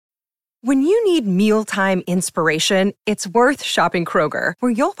When you need mealtime inspiration, it's worth shopping Kroger,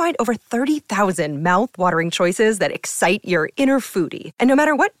 where you'll find over 30,000 mouth-watering choices that excite your inner foodie. And no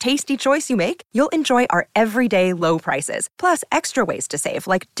matter what tasty choice you make, you'll enjoy our everyday low prices, plus extra ways to save,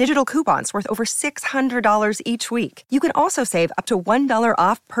 like digital coupons worth over $600 each week. You can also save up to $1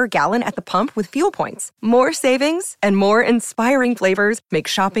 off per gallon at the pump with fuel points. More savings and more inspiring flavors make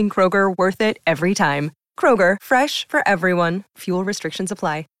shopping Kroger worth it every time. Kroger, fresh for everyone. Fuel restrictions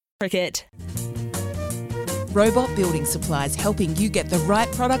apply. Cricket. Robot Building Supplies, helping you get the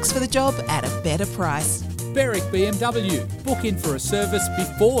right products for the job at a better price. Berwick BMW. Book in for a service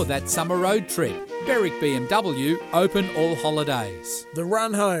before that summer road trip. Berwick BMW, open all holidays. The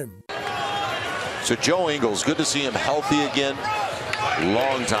run home. So Joe Ingles, good to see him healthy again.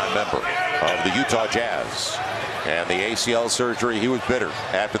 Longtime member of the Utah Jazz. And the ACL surgery, he was bitter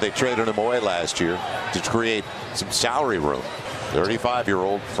after they traded him away last year to create some salary room.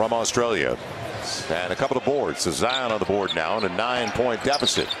 35-year-old from Australia. And a couple of boards. So Zion on the board now in a 9-point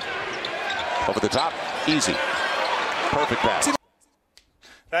deficit. Over the top, easy. Perfect pass.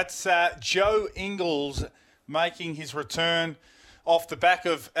 That's Joe Ingles making his return off the back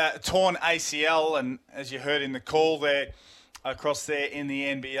of torn ACL. And as you heard in the call there, across there in the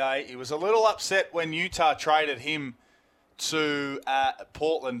NBA, he was a little upset when Utah traded him to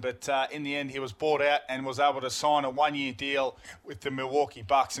Portland, but in the end he was bought out and was able to sign a one-year deal with the Milwaukee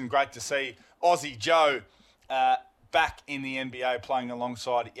Bucks. And great to see Aussie Joe back in the NBA playing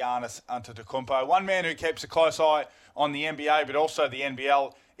alongside Giannis Antetokounmpo. One man who keeps a close eye on the NBA but also the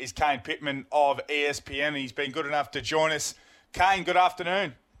NBL is Kane Pittman of ESPN. He's been good enough to join us. Kane, good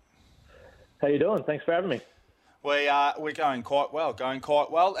afternoon. How you doing? Thanks for having me. We're going quite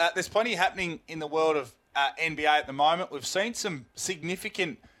well. There's plenty happening in the world of NBA at the moment. We've seen some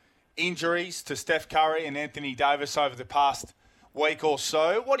significant injuries to Steph Curry and Anthony Davis over the past week or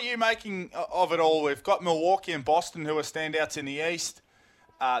so. What are you making of it all? We've got Milwaukee and Boston who are standouts in the East.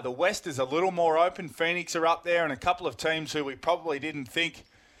 The West is a little more open. Phoenix are up there, and a couple of teams who we probably didn't think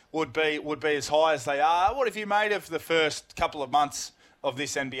would be as high as they are. What have you made of the first couple of months of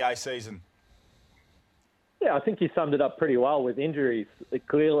this NBA season? Yeah, I think you summed it up pretty well with injuries.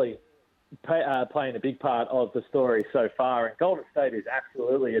 Clearly playing a big part of the story so far. And Golden State is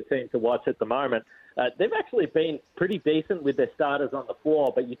absolutely a team to watch at the moment. They've actually been pretty decent with their starters on the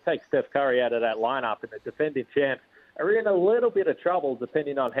floor, but you take Steph Curry out of that lineup and the defending champs are in a little bit of trouble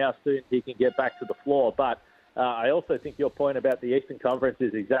depending on how soon he can get back to the floor. But I also think your point about the Eastern Conference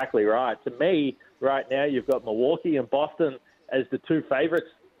is exactly right. To me, right now, you've got Milwaukee and Boston as the two favorites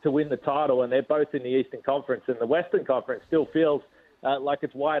to win the title, and they're both in the Eastern Conference. And the Western Conference still feels like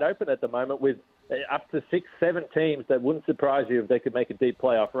it's wide open at the moment with up to 6-7 teams that wouldn't surprise you if they could make a deep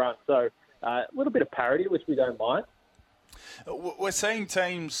playoff run. So a little bit of parity, which we don't mind. We're seeing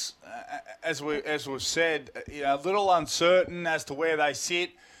teams, as we've said, a little uncertain as to where they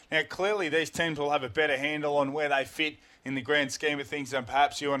sit. Now, clearly these teams will have a better handle on where they fit in the grand scheme of things than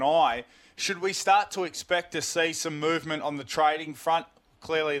perhaps you and I. Should we start to expect to see some movement on the trading front?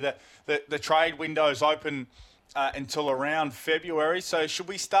 Clearly the trade window's open until around February. So should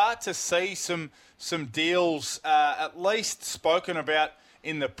we start to see some deals at least spoken about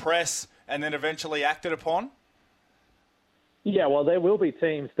in the press and then eventually acted upon? Yeah, well, there will be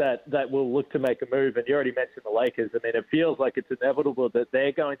teams that will look to make a move, and you already mentioned the Lakers. I mean, it feels like it's inevitable that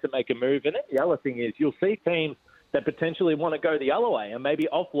they're going to make a move. And then the other thing is you'll see teams that potentially want to go the other way and maybe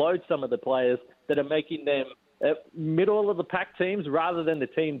offload some of the players that are making them middle of the pack teams rather than the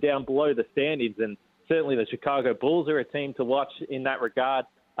team down below the standings. And certainly the Chicago Bulls are a team to watch in that regard,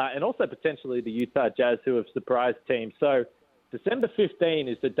 and also potentially the Utah Jazz, who have surprised teams. So December 15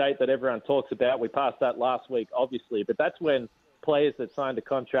 is the date that everyone talks about. We passed that last week, obviously, but that's when players that signed a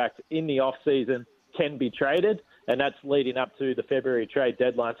contract in the off-season can be traded, and that's leading up to the February trade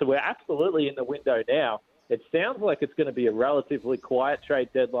deadline. So we're absolutely in the window now. It sounds like it's going to be a relatively quiet trade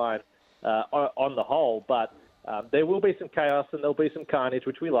deadline on the whole, but there will be some chaos and there'll be some carnage,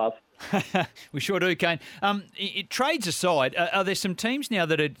 which we love. We sure do, Kane. Trades aside, are there some teams now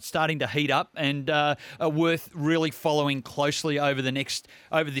that are starting to heat up and are worth really following closely over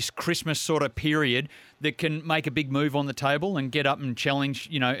this Christmas sort of period that can make a big move on the table and get up and challenge,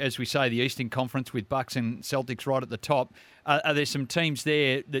 as we say, the Eastern Conference with Bucks and Celtics right at the top? Are there some teams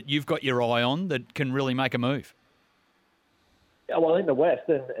there that you've got your eye on that can really make a move? Yeah, well, in the West,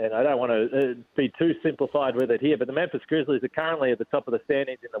 and I don't want to be too simplified with it here, but the Memphis Grizzlies are currently at the top of the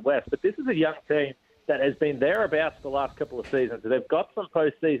standings in the West. But this is a young team that has been thereabouts the last couple of seasons. They've got some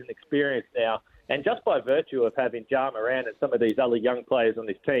postseason experience now, and just by virtue of having Ja Morant and some of these other young players on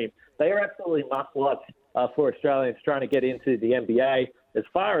this team, they are absolutely must-watch for Australians trying to get into the NBA. as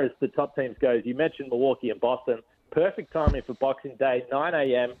far as the top teams goes, you mentioned Milwaukee and Boston. Perfect timing for Boxing Day, 9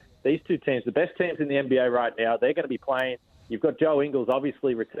 a.m. These two teams, the best teams in the NBA right now, they're going to be playing. You've got Joe Ingles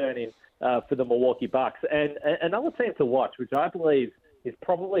obviously returning for the Milwaukee Bucks. And another team to watch, which I believe is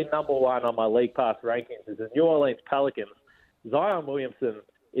probably number one on my League Pass rankings, is the New Orleans Pelicans. Zion Williamson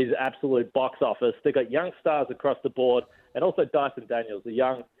is absolute box office. They've got young stars across the board, and also Dyson Daniels, a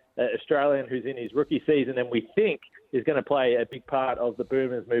young Australian who's in his rookie season, and we think is going to play a big part of the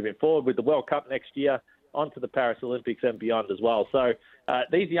Boomers moving forward with the World Cup next year, onto the Paris Olympics and beyond as well. So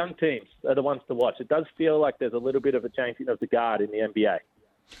these young teams are the ones to watch. It does feel like there's a little bit of a changing of the guard in the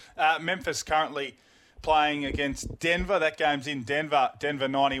NBA. Memphis currently playing against Denver. That game's in Denver. Denver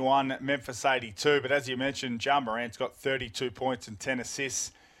 91, Memphis 82. But as you mentioned, Ja Morant's got 32 points and 10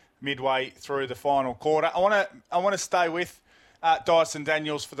 assists midway through the final quarter. I want to stay with Dyson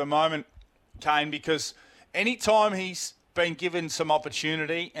Daniels for the moment, Kane, because anytime he's been given some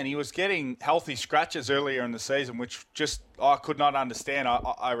opportunity, and he was getting healthy scratches earlier in the season, which just I could not understand.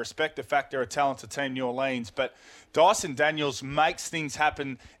 I respect the fact they're a talented team, New Orleans, but Dyson Daniels makes things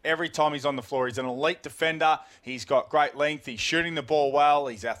happen every time he's on the floor. He's an elite defender. He's got great length. He's shooting the ball well.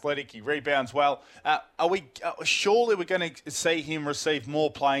 He's athletic. He rebounds well. Surely we're going to see him receive more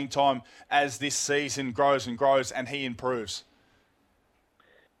playing time as this season grows and he improves?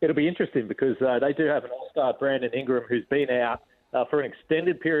 It'll be interesting because they do have an all-star, Brandon Ingram, who's been out for an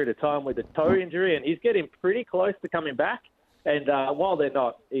extended period of time with a toe injury, and he's getting pretty close to coming back. And while they're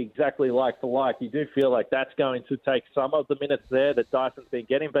not exactly like for like, you do feel like that's going to take some of the minutes there that Dyson's been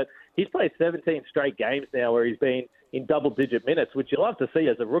getting. But he's played 17 straight games now where he's been in double-digit minutes, which you love to see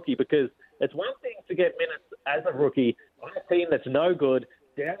as a rookie, because it's one thing to get minutes as a rookie on a team that's no good,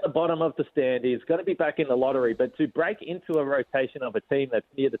 down the bottom of the standings, going to be back in the lottery, but to break into a rotation of a team that's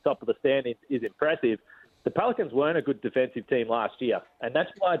near the top of the standings is impressive. The Pelicans weren't a good defensive team last year, and that's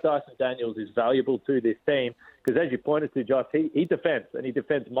why Dyson Daniels is valuable to this team, because as you pointed to, Josh, he defends, and he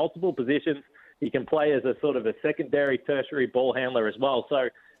defends multiple positions. He can play as a sort of a secondary, tertiary ball handler as well. So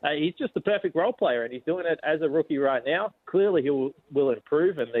he's just the perfect role player, and he's doing it as a rookie right now. Clearly he will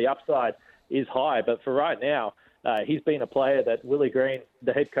improve, and the upside is high, but for right now, he's been a player that Willie Green,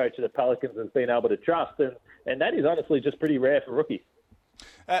 the head coach of the Pelicans, has been able to trust, and that is honestly just pretty rare for rookies.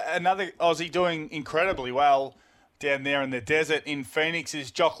 Another Aussie doing incredibly well down there in the desert in Phoenix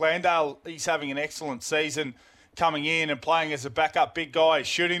is Jock Landale. He's having an excellent season coming in and playing as a backup big guy. He's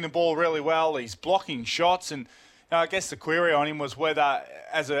shooting the ball really well. He's blocking shots, and I guess the query on him was whether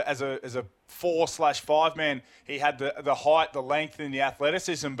as a 4/5 man, he had the height, the length, and the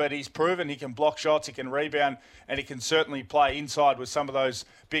athleticism, but he's proven he can block shots, he can rebound, and he can certainly play inside with some of those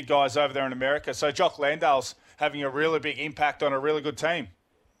big guys over there in America. So Jock Landale's having a really big impact on a really good team.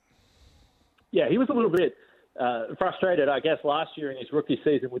 Yeah, he was a little bit frustrated, I guess, last year in his rookie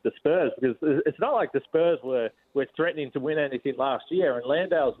season with the Spurs, because it's not like the Spurs were threatening to win anything last year, and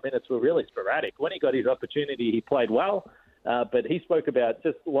Landale's minutes were really sporadic. When he got his opportunity, he played well. But he spoke about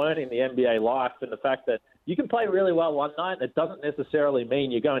just learning the NBA life and the fact that you can play really well one night. It doesn't necessarily mean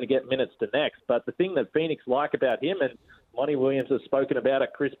you're going to get minutes the next. But the thing that Phoenix like about him, and Monty Williams has spoken about it,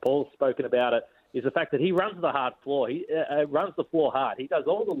 Chris Paul's spoken about it, is the fact that he runs the hard floor. He runs the floor hard. He does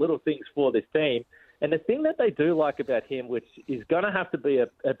all the little things for this team. And the thing that they do like about him, which is going to have to be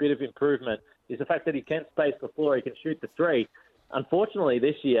a bit of improvement, is the fact that he can space the floor. He can shoot the three. Unfortunately,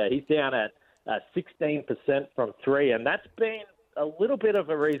 this year, he's down at 16% from three, and that's been a little bit of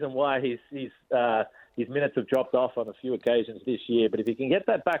a reason why his minutes have dropped off on a few occasions this year. But if he can get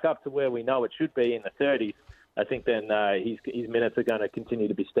that back up to where we know it should be in the 30s, I think then his minutes are going to continue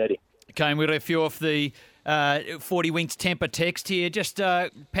to be steady. Okay, we've got a few off the 40 Winks temper text here. Just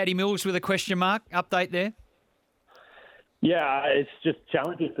Paddy Mills with a question mark. Update there? Yeah, it's just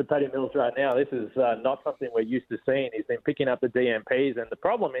challenges for Paddy Mills right now. This is not something we're used to seeing. He's been picking up the DMPs, and the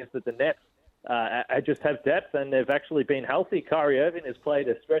problem is that the Nets just have depth, and they've actually been healthy. Kyrie Irving has played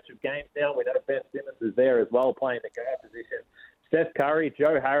a stretch of games now. We know Ben Simmons is there as well, playing the guard position. Steph Curry,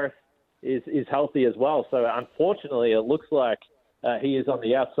 Joe Harris is healthy as well. So unfortunately, it looks like he is on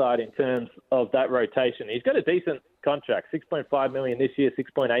the outside in terms of that rotation. He's got a decent contract, $6.5 million this year,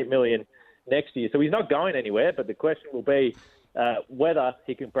 $6.8 million next year. So he's not going anywhere, but the question will be whether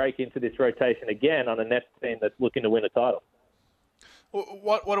he can break into this rotation again on a Nets team that's looking to win a title.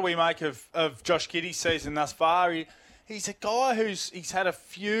 What do we make of Josh Giddey's season thus far? He's a guy he's had a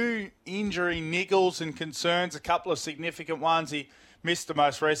few injury niggles and concerns, a couple of significant ones. He missed the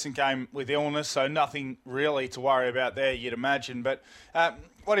most recent game with illness, so nothing really to worry about there, you'd imagine. But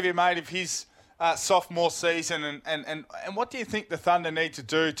what have you made of his sophomore season, and what do you think the Thunder need to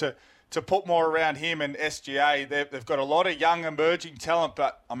do to put more around him and SGA. They've got a lot of young emerging talent,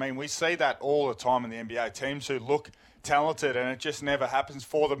 but, I mean, we see that all the time in the NBA. Teams who look talented, and it just never happens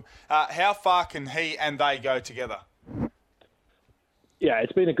for them. How far can he and they go together? Yeah,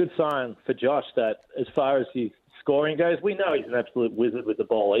 it's been a good sign for Josh that as far as his scoring goes, we know he's an absolute wizard with the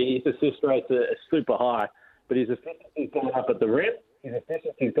ball. His assist rates are super high, but his efficiency's gone up at the rim. His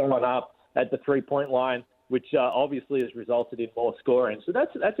efficiency's gone up at the three-point line, which obviously has resulted in more scoring. So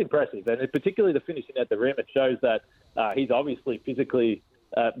that's impressive. And particularly the finishing at the rim, it shows that he's obviously physically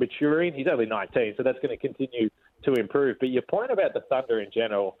maturing. He's only 19, so that's going to continue to improve. But your point about the Thunder in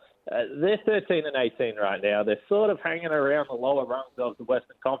general, they're 13 and 18 right now. They're sort of hanging around the lower rungs of the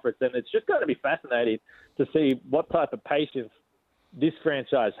Western Conference, and it's just going to be fascinating to see what type of patience this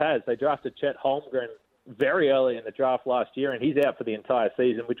franchise has. They drafted Chet Holmgren very early in the draft last year, and he's out for the entire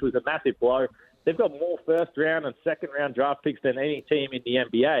season, which was a massive blow. They've got more first-round and second-round draft picks than any team in the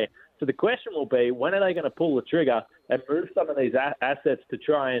NBA. So the question will be, when are they going to pull the trigger and move some of these assets to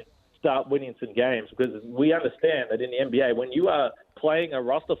try and start winning some games? Because we understand that in the NBA, when you are playing a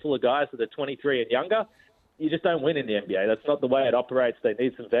roster full of guys that are 23 and younger, you just don't win in the NBA. That's not the way it operates. They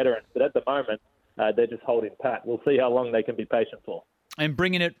need some veterans. But at the moment, they're just holding pat. We'll see how long they can be patient for. And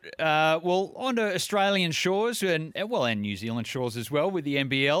bringing it, onto Australian shores and New Zealand shores as well with the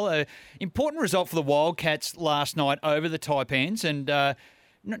NBL. Important result for the Wildcats last night over the Taipans, and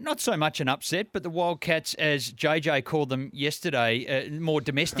not so much an upset, but the Wildcats, as JJ called them yesterday, more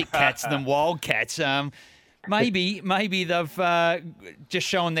domestic cats than Wildcats. Maybe they've just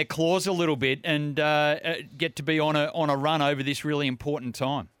shown their claws a little bit and get to be on a run over this really important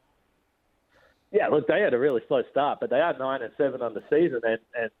time. Yeah, look, they had a really slow start, but they are 9-7 on the season,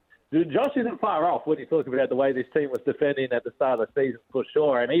 and Josh isn't far off when you talk about the way this team was defending at the start of the season for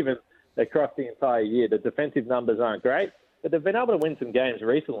sure, and even across the entire year. The defensive numbers aren't great, but they've been able to win some games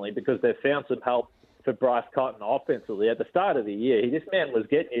recently because they've found some help for Bryce Cotton offensively. At the start of the year, this man was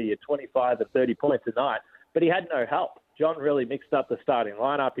getting you 25 and 30 points a night, but he had no help. John really mixed up the starting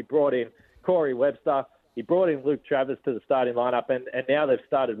lineup. He brought in Corey Webster. He brought in Luke Travers to the starting lineup, and now they've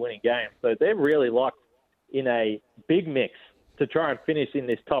started winning games. So they're really locked in a big mix to try and finish in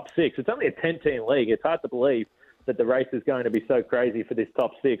this top six. It's only a 10-team league. It's hard to believe that the race is going to be so crazy for this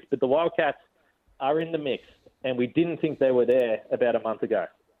top six. But the Wildcats are in the mix, and we didn't think they were there about a month ago.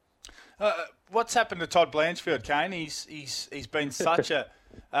 What's happened to Todd Blanchfield, Kane? He's been such a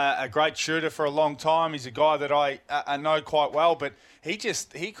great shooter for a long time. He's a guy that I know quite well, but he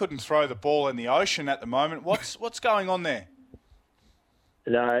couldn't throw the ball in the ocean at the moment. What's going on there?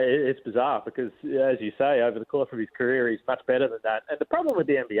 No, it's bizarre because, as you say, over the course of his career, he's much better than that. And the problem with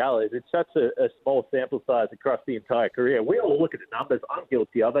the NBL is it's such a small sample size across the entire career. We all look at the numbers. I'm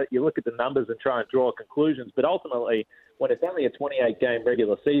guilty of it. You look at the numbers and try and draw conclusions. But ultimately, when it's only a 28-game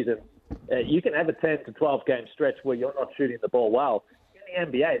regular season, you can have a 10 to 12-game stretch where you're not shooting the ball well. In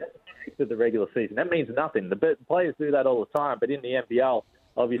the NBA, that's the the regular season. That means nothing. The players do that all the time. But in the NBL,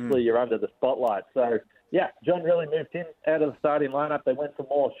 obviously, you're under the spotlight. So, yeah, John really moved him out of the starting lineup. They went for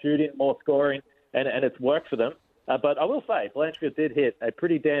more shooting, more scoring, and it's worked for them. But I will say, Blanchfield did hit a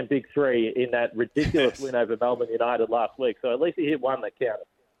pretty damn big three in that ridiculous win over Melbourne United last week. So at least he hit one that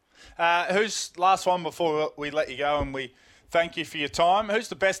counted. Who's last one before we let you go and we thank you for your time? Who's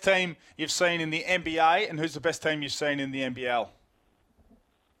the best team you've seen in the NBA and who's the best team you've seen in the NBL?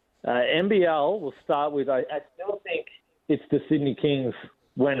 NBL, we'll start with, I still think it's the Sydney Kings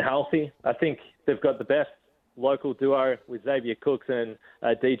when healthy. I think they've got the best local duo with Xavier Cooks and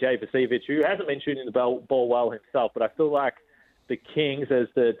DJ Vasiljevic, who hasn't been shooting the ball well himself, but I feel like the Kings as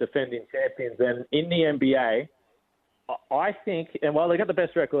the defending champions. And in the NBA, I think, and while they got the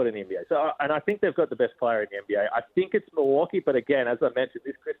best record in the NBA, and I think they've got the best player in the NBA. I think it's Milwaukee, but again, as I mentioned,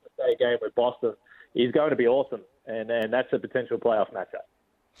 this Christmas Day game with Boston is going to be awesome, and that's a potential playoff matchup.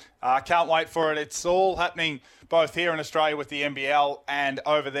 Can't wait for it. It's all happening both here in Australia with the NBL and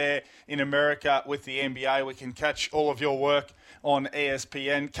over there in America with the NBA. We can catch all of your work on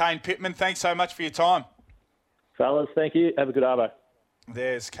ESPN. Kane Pittman, thanks so much for your time. Fellas, thank you. Have a good arvo.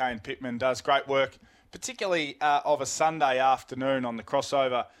 There's Kane Pittman, does great work, particularly of a Sunday afternoon on the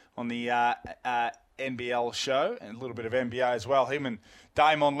crossover on the NBL show and a little bit of NBA as well. Him and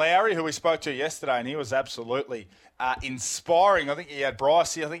Damon Lowry, who we spoke to yesterday, and he was absolutely inspiring. I think he had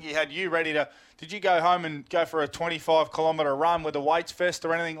Bryce. I think he had you ready to... Did you go home and go for a 25-kilometre run with a weights vest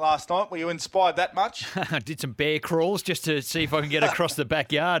or anything last night? Were you inspired that much? I did some bear crawls just to see if I could get across the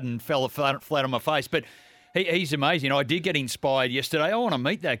backyard and fell flat on my face. But He's amazing. I did get inspired yesterday. I want to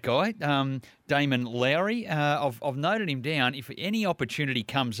meet that guy, Damon Lowry. I've noted him down. If any opportunity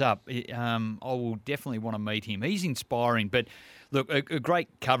comes up, I will definitely want to meet him. He's inspiring. But look, a great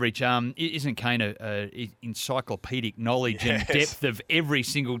coverage. Isn't Kane a encyclopedic knowledge and depth of every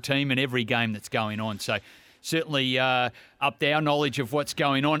single team and every game that's going on? So certainly upped our knowledge of what's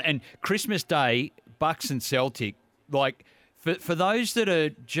going on. And Christmas Day, Bucks and Celtic, like. For those that are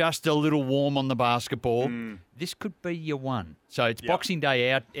just a little warm on the basketball, this could be your one. So it's Boxing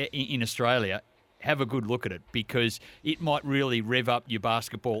Day out in Australia. Have a good look at it because it might really rev up your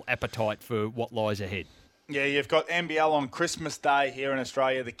basketball appetite for what lies ahead. Yeah, you've got NBL on Christmas Day here in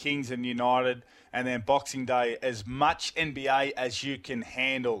Australia, the Kings and United, and then Boxing Day, as much NBA as you can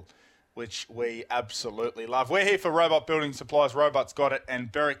handle, which we absolutely love. We're here for Robot Building Supplies, Robot's got it,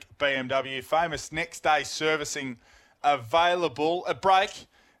 and Berwick BMW, famous next day servicing available. A break,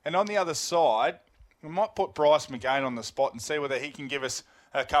 and on the other side, we might put Bryce McGain on the spot and see whether he can give us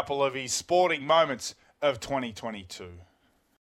a couple of his sporting moments of 2022.